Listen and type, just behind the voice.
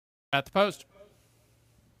At the post.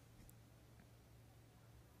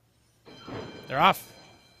 They're off.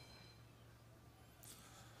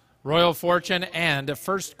 Royal Fortune and a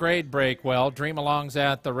first grade break well. Dreamalong's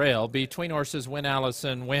at the rail. Between horses, Win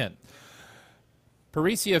Allison Win.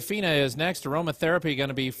 Pericia Fina is next. Aromatherapy going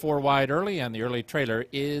to be 4 wide early, and the early trailer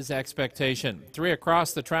is Expectation. 3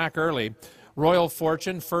 across the track early. Royal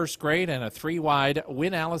Fortune, first grade, and a 3 wide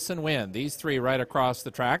Win Allison Win. These 3 right across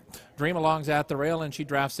the track. Dreamalong's at the rail, and she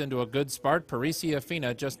drafts into a good start. Pericia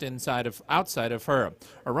Fina just outside of her.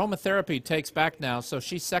 Aromatherapy takes back now, so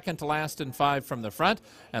she's second to last in 5 from the front.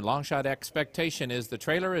 And Longshot Expectation is the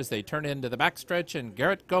trailer as they turn into the backstretch, and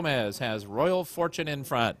Garrett Gomez has Royal Fortune in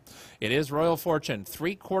front. It is Royal Fortune,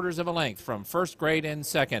 3/4 of a length from first grade in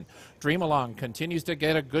second. Dreamalong continues to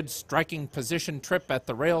get a good striking position trip at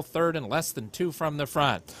the rail, third and less than 2 from the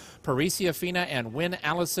front. Pericia Fina and Win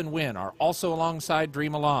Allison Win are also alongside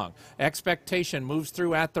Dreamalong. Expectation moves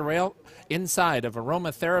through at the rail inside of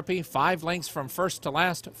Aromatherapy, 5 lengths from first to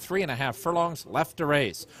last, 3.5 furlongs left to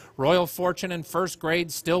race. Royal Fortune in first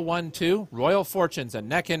grade still 1-2. Royal Fortune's a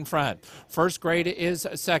neck in front. First grade is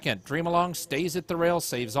second. Dreamalong stays at the rail,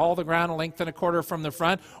 saves all the ground, a length and a quarter from the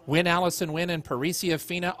front. Win Allison Win and Pericia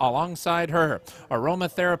Fina alongside her.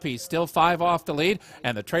 Aromatherapy still 5 off the lead,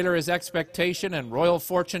 and the trailer is Expectation, and Royal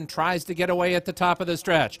Fortune tries to get away at the top of the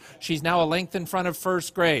stretch. She's now a length in front of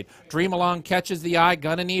first grade. Dreamalong catches the eye.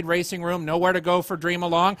 Gonna need racing room. Nowhere to go for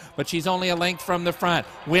Dreamalong, but she's only a length from the front.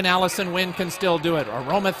 Win Allison Win can still do it.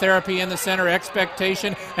 Aromatherapy in the center,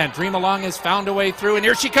 Expectation, and Dreamalong has found a way through, and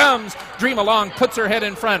here she comes. Dreamalong puts her head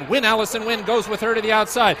in front. Win Allison Win goes with her to the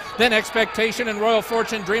outside. Then Expectation and Royal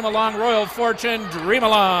Fortune, Dreamalong, Royal Fortune,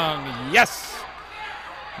 Dreamalong. Yes!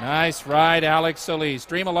 Nice ride, Alex Solis.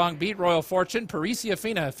 Dreamalong beat Royal Fortune. Pericia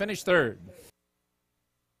Fina finished third.